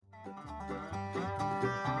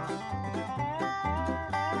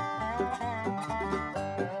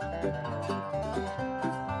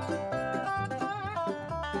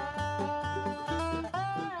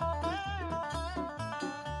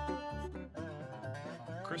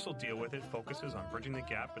Crystal Deal With It focuses on bridging the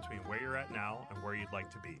gap between where you're at now and where you'd like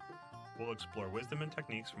to be. We'll explore wisdom and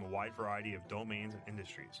techniques from a wide variety of domains and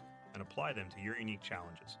industries and apply them to your unique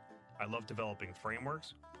challenges. I love developing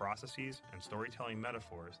frameworks, processes, and storytelling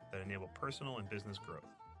metaphors that enable personal and business growth.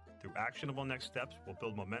 Through actionable next steps, we'll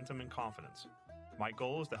build momentum and confidence. My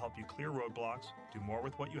goal is to help you clear roadblocks, do more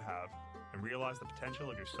with what you have, and realize the potential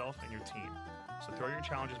of yourself and your team. So throw your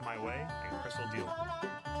challenges my way, and Crystal deal with it.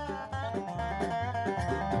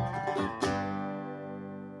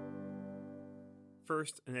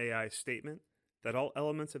 First, an AI statement that all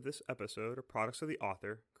elements of this episode are products of the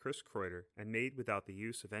author, Chris Kreuter, and made without the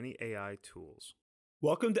use of any AI tools.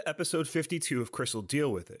 Welcome to episode 52 of Crystal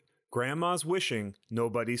Deal With It. Grandma's wishing,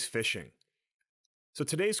 nobody's phishing. So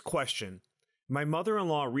today's question: my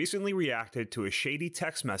mother-in-law recently reacted to a shady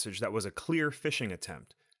text message that was a clear phishing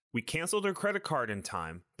attempt. We canceled her credit card in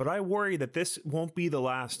time, but I worry that this won't be the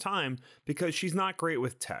last time because she's not great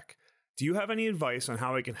with tech. Do you have any advice on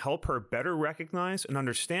how I can help her better recognize and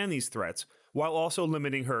understand these threats while also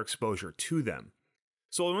limiting her exposure to them?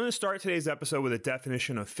 So I'm going to start today's episode with a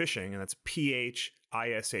definition of phishing, and that's Phishing.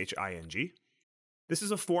 This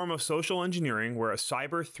is a form of social engineering where a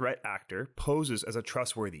cyber threat actor poses as a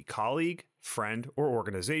trustworthy colleague, friend, or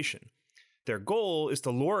organization. Their goal is to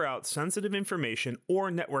lure out sensitive information or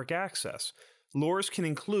network access. Lures can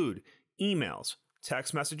include emails,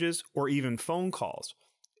 text messages, or even phone calls.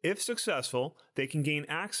 If successful, they can gain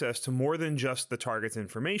access to more than just the target's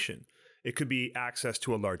information. It could be access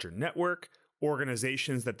to a larger network,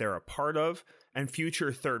 organizations that they're a part of, and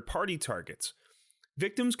future third-party targets.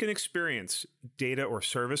 Victims can experience data or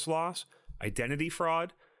service loss, identity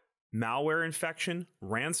fraud, malware infection,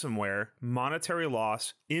 ransomware, monetary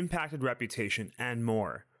loss, impacted reputation, and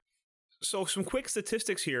more. So some quick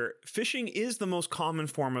statistics here. Phishing is the most common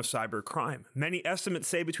form of cybercrime. Many estimates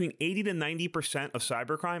say between 80 to 90% of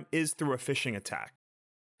cybercrime is through a phishing attack.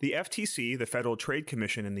 The FTC, the Federal Trade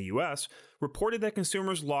Commission in the US, reported that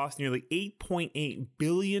consumers lost nearly $8.8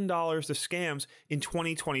 billion to scams in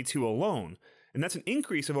 2022 alone. And that's an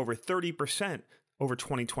increase of over 30% over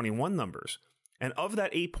 2021 numbers. And of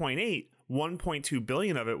that 8.8, 1.2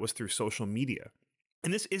 billion of it was through social media.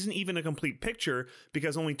 And this isn't even a complete picture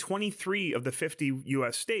because only 23 of the 50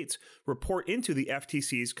 US states report into the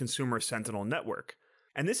FTC's Consumer Sentinel network.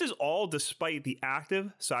 And this is all despite the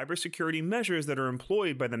active cybersecurity measures that are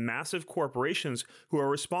employed by the massive corporations who are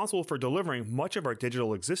responsible for delivering much of our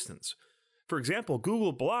digital existence. For example,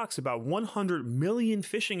 Google blocks about 100 million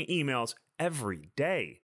phishing emails every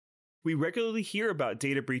day. We regularly hear about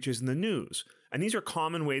data breaches in the news, and these are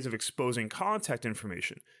common ways of exposing contact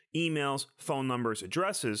information, emails, phone numbers,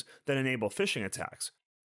 addresses that enable phishing attacks.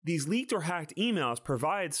 These leaked or hacked emails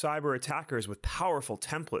provide cyber attackers with powerful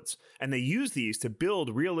templates, and they use these to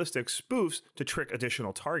build realistic spoofs to trick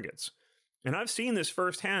additional targets. And I've seen this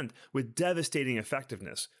firsthand with devastating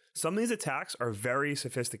effectiveness. Some of these attacks are very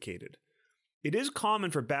sophisticated. It is common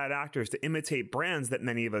for bad actors to imitate brands that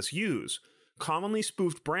many of us use. Commonly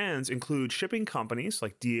spoofed brands include shipping companies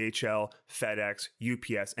like DHL, FedEx,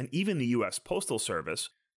 UPS, and even the US Postal Service,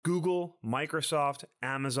 Google, Microsoft,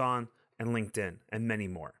 Amazon, and LinkedIn, and many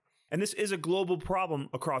more. And this is a global problem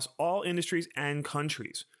across all industries and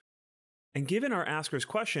countries. And given our asker's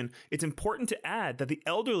question, it's important to add that the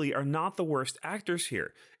elderly are not the worst actors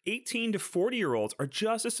here. 18 to 40-year-olds are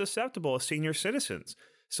just as susceptible as senior citizens,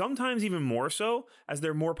 sometimes even more so as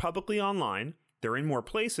they're more publicly online. They're in more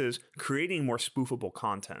places, creating more spoofable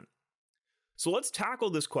content. So let's tackle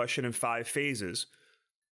this question in 5 phases.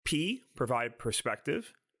 P, provide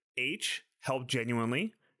perspective. H, help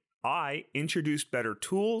genuinely. I, introduce better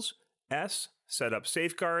tools. S, set up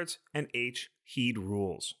safeguards. And H, heed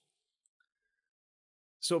rules.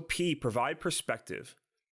 So P, provide perspective.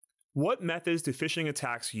 What methods do phishing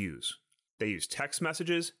attacks use? They use text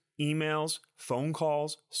messages, emails, phone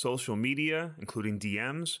calls, social media, including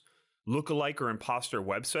DMs, lookalike or imposter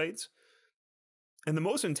websites. And the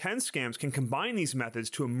most intense scams can combine these methods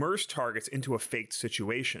to immerse targets into a faked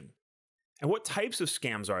situation. And what types of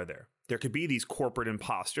scams are there? There could be these corporate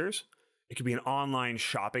imposters. It could be an online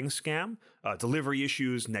shopping scam, delivery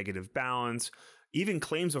issues, negative balance, even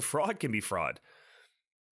claims of fraud can be fraud.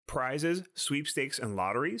 Prizes, sweepstakes, and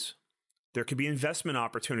lotteries. There could be investment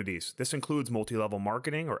opportunities. This includes multi-level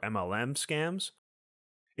marketing or MLM scams.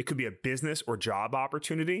 It could be a business or job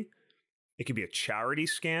opportunity. It could be a charity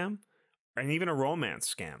scam, and even a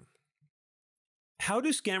romance scam. How do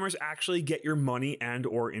scammers actually get your money and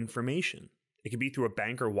or information? It could be through a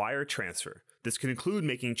bank or wire transfer. This can include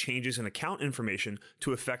making changes in account information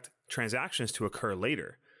to affect transactions to occur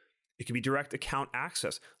later. It can be direct account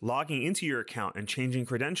access, logging into your account and changing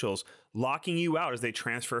credentials, locking you out as they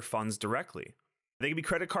transfer funds directly. They can be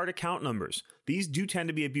credit card account numbers. These do tend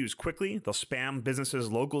to be abused quickly. They'll spam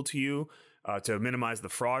businesses local to you to minimize the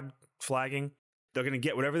fraud flagging. They're going to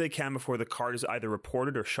get whatever they can before the card is either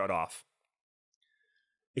reported or shut off.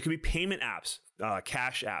 It could be payment apps,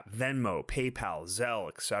 Cash App, Venmo, PayPal, Zelle,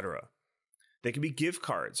 etc. They could be gift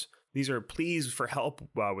cards. These are pleas for help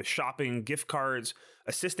with shopping, gift cards,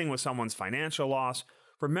 assisting with someone's financial loss.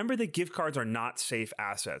 Remember that gift cards are not safe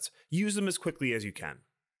assets. Use them as quickly as you can.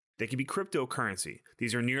 They can be cryptocurrency.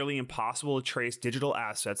 These are nearly impossible to trace digital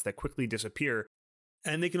assets that quickly disappear.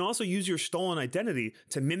 And they can also use your stolen identity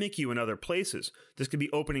to mimic you in other places. This could be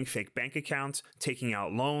opening fake bank accounts, taking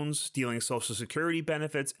out loans, stealing Social Security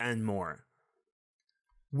benefits, and more.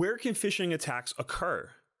 Where can phishing attacks occur?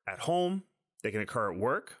 At home. They can occur at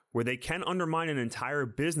work, where they can undermine an entire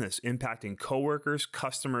business, impacting coworkers,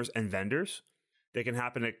 customers, and vendors. They can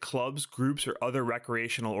happen at clubs, groups, or other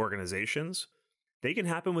recreational organizations. They can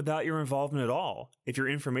happen without your involvement at all, if your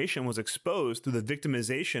information was exposed through the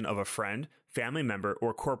victimization of a friend, family member,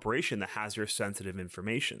 or corporation that has your sensitive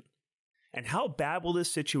information. And how bad will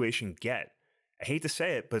this situation get? I hate to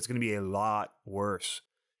say it, but it's going to be a lot worse.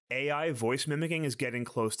 AI voice mimicking is getting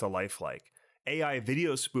close to lifelike. AI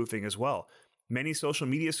video spoofing as well. Many social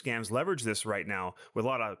media scams leverage this right now with a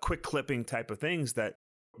lot of quick clipping type of things that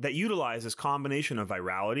utilize this combination of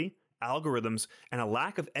virality, algorithms, and a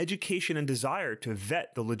lack of education and desire to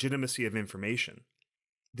vet the legitimacy of information.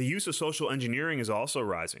 The use of social engineering is also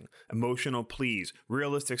rising. Emotional pleas,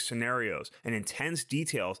 realistic scenarios, and intense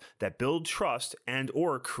details that build trust and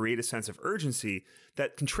or create a sense of urgency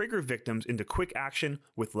that can trigger victims into quick action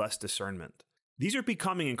with less discernment. These are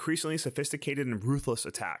becoming increasingly sophisticated and ruthless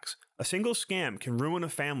attacks. A single scam can ruin a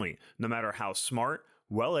family, no matter how smart,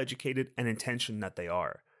 well-educated, and intentioned that they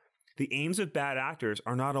are. The aims of bad actors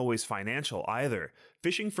are not always financial either.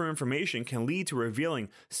 Phishing for information can lead to revealing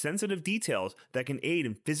sensitive details that can aid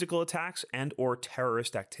in physical attacks and or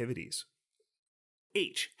terrorist activities.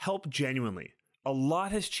 H. Help genuinely. A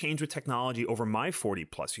lot has changed with technology over my 40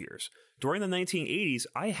 plus years. During the 1980s,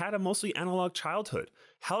 I had a mostly analog childhood.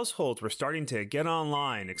 Households were starting to get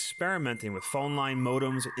online, experimenting with phone line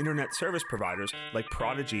modems and internet service providers like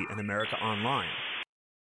Prodigy and America Online.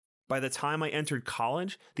 By the time I entered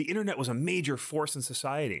college, the internet was a major force in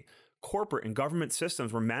society. Corporate and government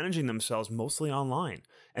systems were managing themselves mostly online,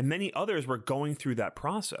 and many others were going through that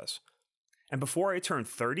process. And before I turned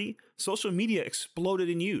 30, social media exploded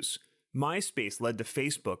in use. MySpace led to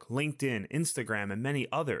Facebook, LinkedIn, Instagram, and many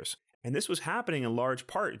others. And this was happening in large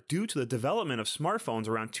part due to the development of smartphones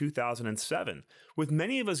around 2007. With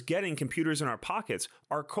many of us getting computers in our pockets,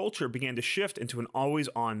 our culture began to shift into an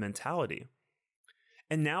always-on mentality.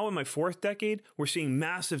 And now in my fourth decade, we're seeing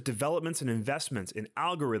massive developments and investments in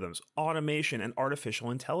algorithms, automation, and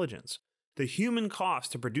artificial intelligence. The human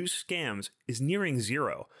cost to produce scams is nearing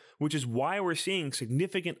zero, which is why we're seeing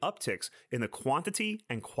significant upticks in the quantity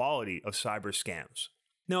and quality of cyber scams.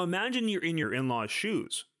 Now imagine you're in your in-laws'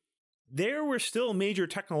 shoes. There were still major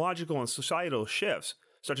technological and societal shifts,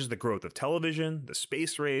 such as the growth of television, the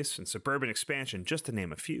space race, and suburban expansion, just to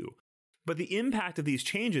name a few. But the impact of these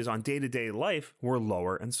changes on day-to-day life were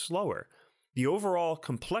lower and slower. The overall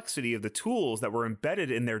complexity of the tools that were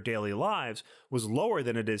embedded in their daily lives was lower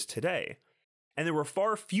than it is today. And there were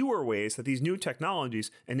far fewer ways that these new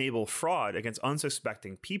technologies enable fraud against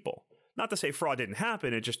unsuspecting people. Not to say fraud didn't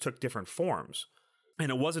happen, it just took different forms.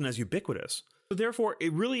 And it wasn't as ubiquitous. So therefore,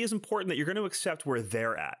 it really is important that you're going to accept where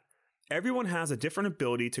they're at. Everyone has a different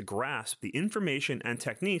ability to grasp the information and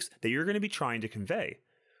techniques that you're going to be trying to convey.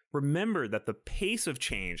 Remember that the pace of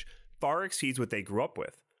change far exceeds what they grew up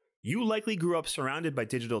with. You likely grew up surrounded by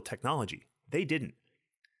digital technology. They didn't.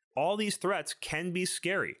 All these threats can be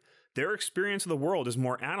scary. Their experience of the world is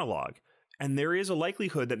more analog, and there is a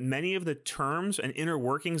likelihood that many of the terms and inner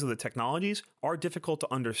workings of the technologies are difficult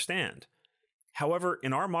to understand. However,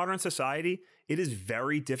 in our modern society, it is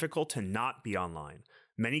very difficult to not be online.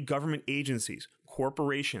 Many government agencies,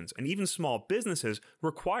 corporations, and even small businesses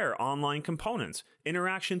require online components,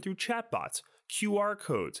 interaction through chatbots, QR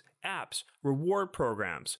codes, apps, reward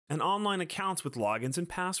programs, and online accounts with logins and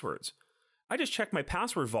passwords. I just checked my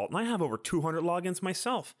password vault and I have over 200 logins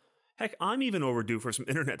myself. Heck, I'm even overdue for some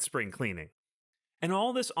internet spring cleaning. And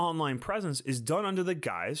all this online presence is done under the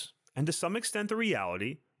guise, and to some extent the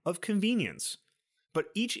reality, of convenience. But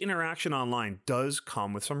each interaction online does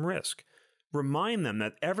come with some risk. Remind them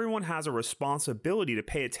that everyone has a responsibility to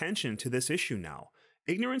pay attention to this issue now.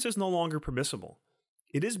 Ignorance is no longer permissible.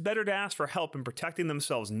 It is better to ask for help in protecting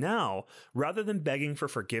themselves now rather than begging for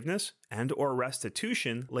forgiveness and/or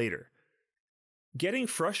restitution later. Getting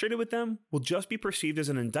frustrated with them will just be perceived as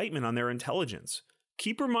an indictment on their intelligence.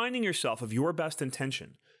 Keep reminding yourself of your best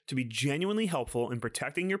intention to be genuinely helpful in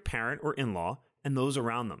protecting your parent or in-law and those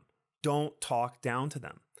around them. Don't talk down to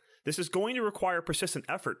them. This is going to require persistent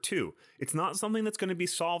effort too. It's not something that's going to be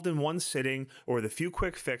solved in one sitting or with a few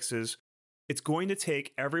quick fixes. It's going to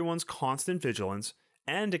take everyone's constant vigilance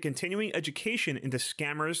and a continuing education into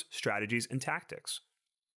scammers' strategies and tactics.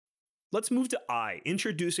 Let's move to I,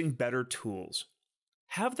 introducing better tools.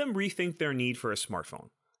 Have them rethink their need for a smartphone.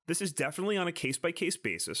 This is definitely on a case-by-case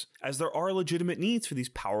basis, as there are legitimate needs for these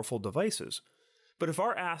powerful devices. But if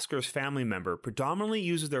our asker's family member predominantly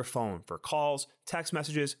uses their phone for calls, text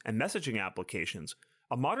messages, and messaging applications,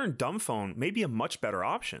 a modern dumb phone may be a much better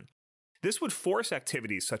option. This would force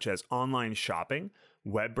activities such as online shopping,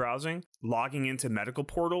 web browsing, logging into medical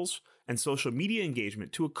portals, and social media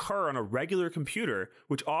engagement to occur on a regular computer,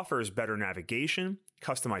 which offers better navigation,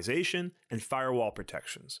 customization, and firewall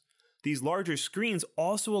protections. These larger screens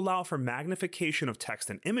also allow for magnification of text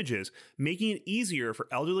and images, making it easier for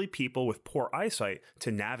elderly people with poor eyesight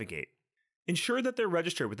to navigate. Ensure that they're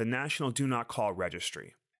registered with the National Do Not Call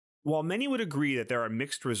Registry. While many would agree that there are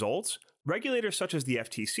mixed results, regulators such as the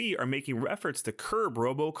FTC are making efforts to curb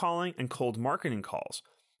robocalling and cold marketing calls.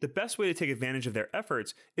 The best way to take advantage of their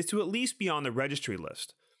efforts is to at least be on the registry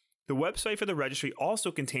list. The website for the registry also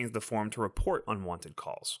contains the form to report unwanted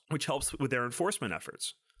calls, which helps with their enforcement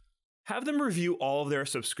efforts. Have them review all of their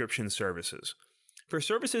subscription services. For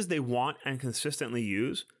services they want and consistently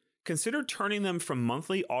use, consider turning them from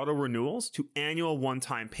monthly auto renewals to annual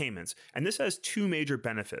one-time payments, and this has two major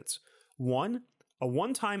benefits. One, a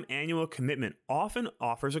one-time annual commitment often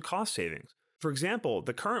offers a cost savings. For example,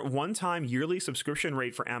 the current one-time yearly subscription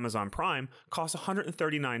rate for Amazon Prime costs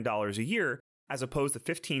 $139 a year as opposed to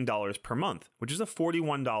 $15 per month, which is a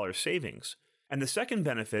 $41 savings. And the second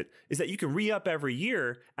benefit is that you can re-up every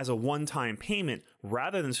year as a one-time payment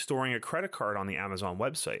rather than storing a credit card on the Amazon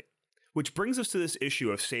website. Which brings us to this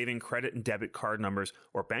issue of saving credit and debit card numbers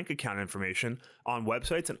or bank account information on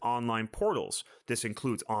websites and online portals. This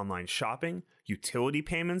includes online shopping, utility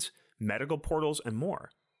payments, medical portals, and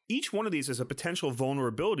more. Each one of these is a potential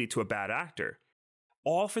vulnerability to a bad actor,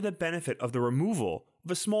 all for the benefit of the removal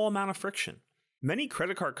of a small amount of friction. Many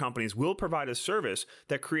credit card companies will provide a service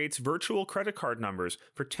that creates virtual credit card numbers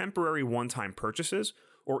for temporary one-time purchases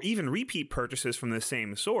or even repeat purchases from the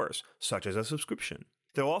same source, such as a subscription.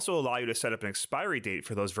 They'll also allow you to set up an expiry date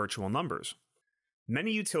for those virtual numbers.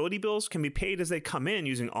 Many utility bills can be paid as they come in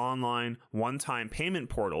using online, one-time payment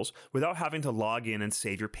portals without having to log in and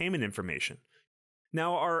save your payment information.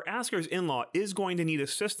 Now, our asker's in-law is going to need a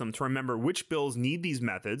system to remember which bills need these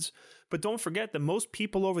methods, but don't forget that most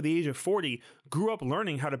people over the age of 40 grew up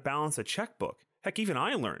learning how to balance a checkbook. Heck, even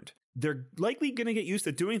I learned. They're likely going to get used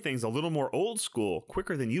to doing things a little more old school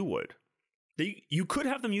quicker than you would. You could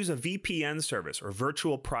have them use a VPN service or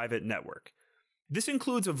virtual private network. This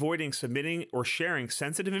includes avoiding submitting or sharing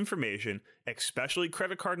sensitive information, especially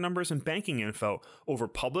credit card numbers and banking info, over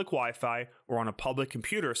public Wi-Fi or on a public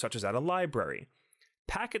computer such as at a library.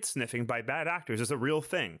 Packet sniffing by bad actors is a real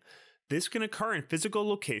thing. This can occur in physical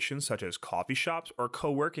locations such as coffee shops or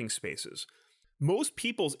co-working spaces. Most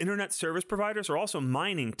people's internet service providers are also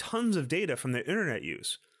mining tons of data from their internet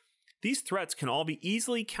use. These threats can all be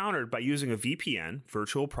easily countered by using a VPN,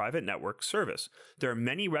 virtual private network, service. There are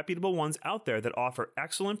many reputable ones out there that offer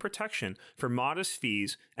excellent protection for modest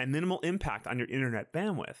fees and minimal impact on your internet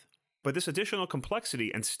bandwidth. But this additional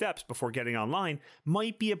complexity and steps before getting online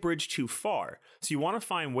might be a bridge too far, so you want to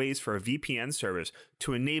find ways for a VPN service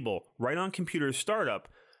to enable right-on-computer startup,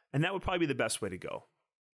 and that would probably be the best way to go.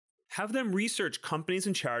 Have them research companies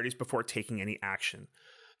and charities before taking any action.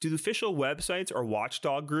 Do the official websites or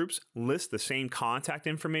watchdog groups list the same contact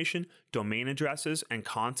information, domain addresses, and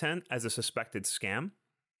content as a suspected scam?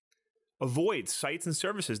 Avoid sites and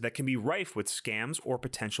services that can be rife with scams or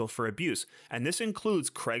potential for abuse, and this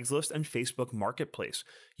includes Craigslist and Facebook Marketplace.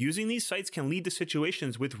 Using these sites can lead to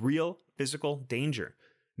situations with real physical danger.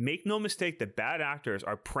 Make no mistake that bad actors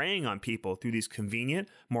are preying on people through these convenient,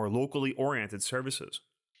 more locally oriented services.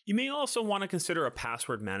 You may also want to consider a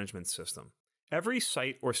password management system. Every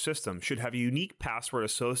site or system should have a unique password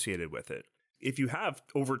associated with it. If you have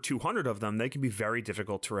over 200 of them, they can be very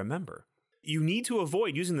difficult to remember. You need to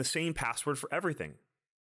avoid using the same password for everything.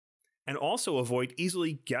 And also avoid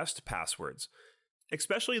easily guessed passwords,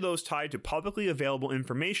 especially those tied to publicly available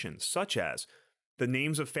information, such as the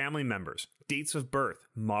names of family members, dates of birth,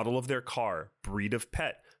 model of their car, breed of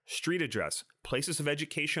pet, street address, places of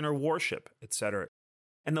education or worship, etc.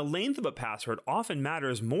 And the length of a password often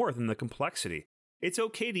matters more than the complexity. It's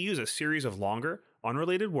okay to use a series of longer,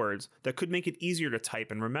 unrelated words that could make it easier to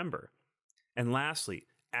type and remember. And lastly,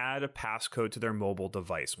 add a passcode to their mobile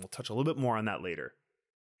device. We'll touch a little bit more on that later.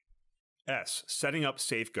 S. Setting up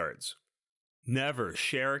safeguards. Never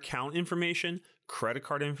share account information, credit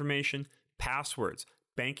card information, passwords,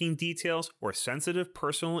 banking details, or sensitive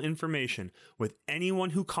personal information with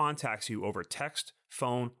anyone who contacts you over text,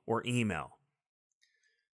 phone, or email.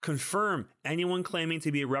 Confirm anyone claiming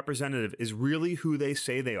to be a representative is really who they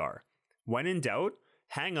say they are. When in doubt,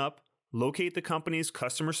 hang up, locate the company's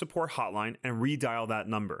customer support hotline, and redial that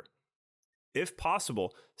number. If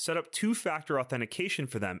possible, set up two-factor authentication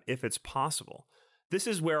for them if it's possible. This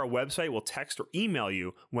is where a website will text or email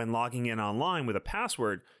you when logging in online with a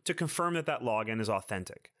password to confirm that that login is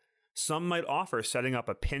authentic. Some might offer setting up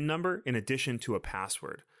a PIN number in addition to a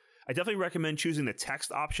password. I definitely recommend choosing the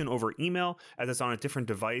text option over email as it's on a different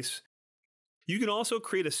device. You can also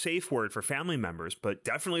create a safe word for family members, but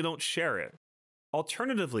definitely don't share it.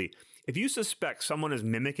 Alternatively, if you suspect someone is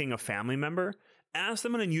mimicking a family member, ask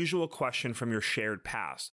them an unusual question from your shared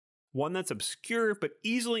past. One that's obscure but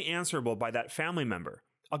easily answerable by that family member.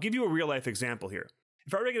 I'll give you a real-life example here.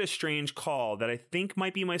 If I were to get a strange call that I think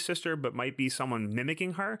might be my sister but might be someone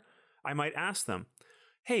mimicking her, I might ask them,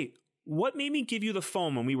 "Hey, what made me give you the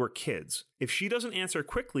phone when we were kids?" If she doesn't answer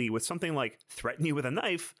quickly with something like, "Threaten you with a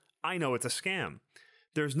knife," I know it's a scam.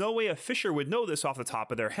 There's no way a phisher would know this off the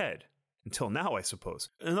top of their head. Until now, I suppose.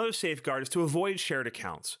 Another safeguard is to avoid shared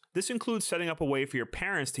accounts. This includes setting up a way for your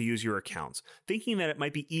parents to use your accounts, thinking that it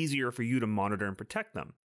might be easier for you to monitor and protect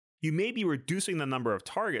them. You may be reducing the number of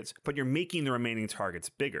targets, but you're making the remaining targets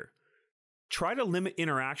bigger. Try to limit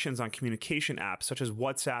interactions on communication apps such as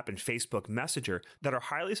WhatsApp and Facebook Messenger that are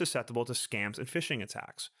highly susceptible to scams and phishing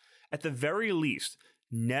attacks. At the very least,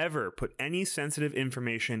 never put any sensitive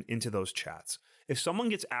information into those chats. If someone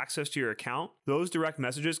gets access to your account, those direct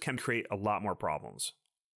messages can create a lot more problems.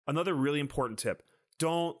 Another really important tip,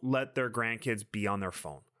 don't let their grandkids be on their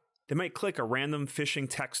phone. They might click a random phishing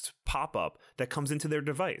text pop-up that comes into their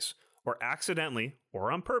device, or accidentally,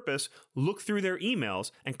 or on purpose, look through their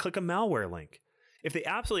emails and click a malware link. If they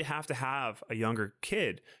absolutely have to have a younger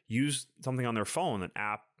kid use something on their phone, an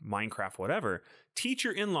app, Minecraft, whatever, teach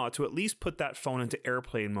your in-law to at least put that phone into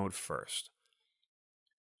airplane mode first.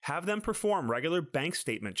 Have them perform regular bank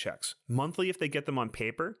statement checks, monthly if they get them on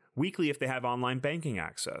paper, weekly if they have online banking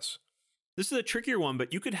access. This is a trickier one,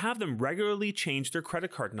 but you could have them regularly change their credit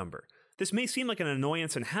card number. This may seem like an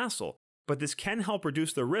annoyance and hassle, but this can help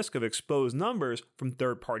reduce the risk of exposed numbers from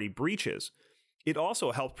third-party breaches. It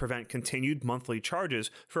also helps prevent continued monthly charges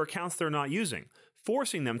for accounts they're not using,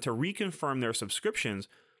 forcing them to reconfirm their subscriptions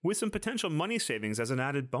with some potential money savings as an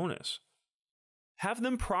added bonus. Have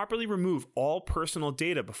them properly remove all personal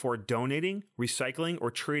data before donating, recycling,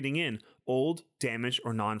 or trading in old, damaged,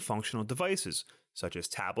 or non-functional devices, such as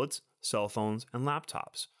tablets, cell phones, and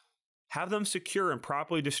laptops. Have them secure and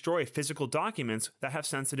properly destroy physical documents that have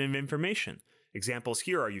sensitive information. Examples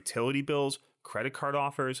here are utility bills, credit card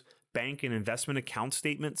offers, bank and investment account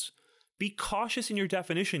statements. Be cautious in your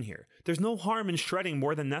definition here. There's no harm in shredding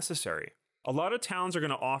more than necessary. A lot of towns are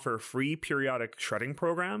going to offer free periodic shredding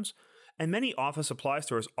programs, and many office supply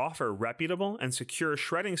stores offer reputable and secure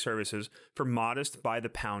shredding services for modest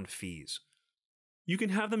by-the-pound fees. You can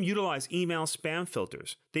have them utilize email spam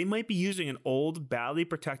filters. They might be using an old, badly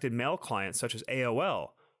protected mail client such as AOL.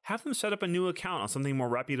 Have them set up a new account on something more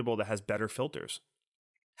reputable that has better filters.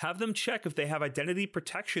 Have them check if they have identity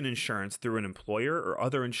protection insurance through an employer or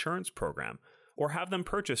other insurance program, or have them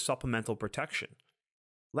purchase supplemental protection.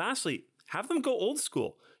 Lastly, have them go old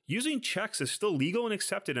school. Using checks is still legal and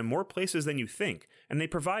accepted in more places than you think, and they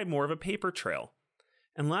provide more of a paper trail.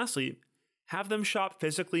 And lastly, have them shop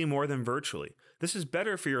physically more than virtually. This is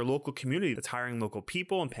better for your local community that's hiring local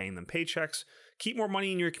people and paying them paychecks. Keep more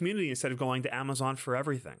money in your community instead of going to Amazon for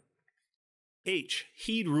everything. H.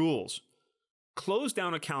 Heed rules. Close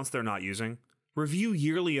down accounts they're not using. Review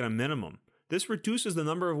yearly at a minimum. This reduces the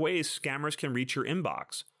number of ways scammers can reach your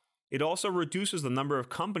inbox. It also reduces the number of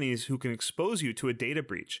companies who can expose you to a data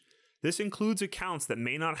breach. This includes accounts that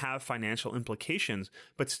may not have financial implications,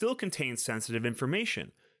 but still contain sensitive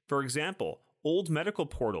information. For example, old medical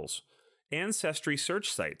portals, ancestry search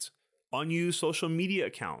sites, unused social media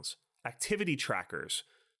accounts, activity trackers,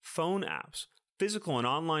 phone apps, physical and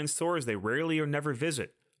online stores they rarely or never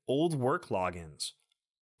visit, old work logins.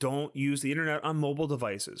 Don't use the internet on mobile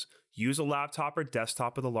devices. Use a laptop or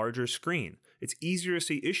desktop with a larger screen. It's easier to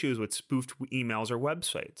see issues with spoofed emails or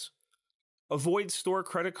websites. Avoid store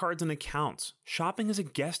credit cards and accounts. Shopping as a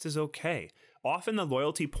guest is okay. Often the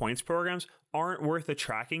loyalty points programs aren't worth the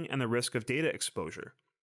tracking and the risk of data exposure.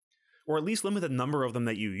 Or at least limit the number of them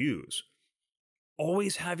that you use.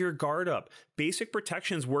 Always have your guard up. Basic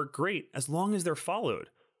protections work great as long as they're followed.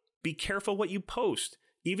 Be careful what you post.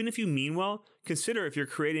 Even if you mean well, consider if you're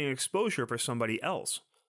creating exposure for somebody else.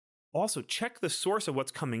 Also, check the source of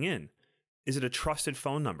what's coming in. Is it a trusted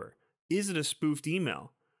phone number? Is it a spoofed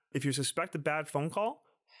email? If you suspect a bad phone call,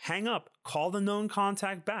 hang up, call the known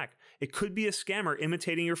contact back. It could be a scammer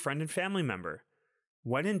imitating your friend and family member.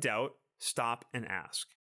 When in doubt, stop and ask.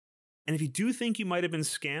 And if you do think you might have been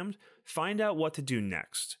scammed, find out what to do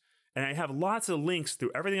next. And I have lots of links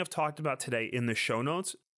through everything I've talked about today in the show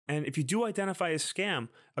notes. And if you do identify a scam,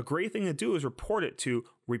 a great thing to do is report it to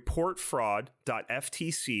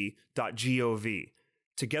reportfraud.ftc.gov.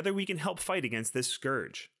 Together we can help fight against this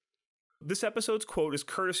scourge. This episode's quote is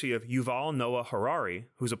courtesy of Yuval Noah Harari,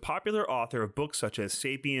 who's a popular author of books such as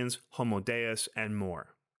Sapiens, Homo Deus, and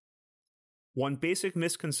more. One basic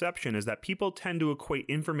misconception is that people tend to equate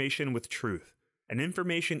information with truth, and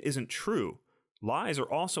information isn't true. Lies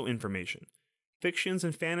are also information. Fictions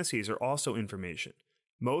and fantasies are also information.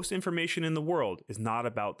 Most information in the world is not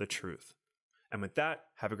about the truth. And with that,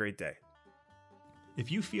 have a great day. If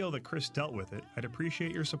you feel that Chris dealt with it, I'd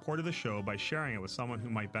appreciate your support of the show by sharing it with someone who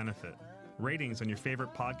might benefit. Ratings on your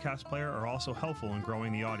favorite podcast player are also helpful in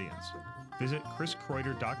growing the audience. Visit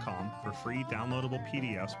chriskreuter.com for free downloadable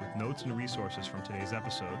PDFs with notes and resources from today's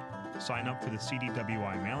episode, sign up for the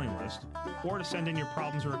CDWI mailing list, or to send in your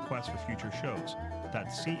problems or requests for future shows.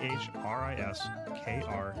 That's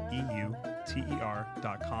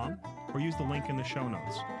CHRISKREUTER.com, or use the link in the show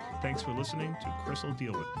notes. Thanks for listening to Chris Will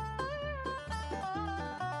Deal With It.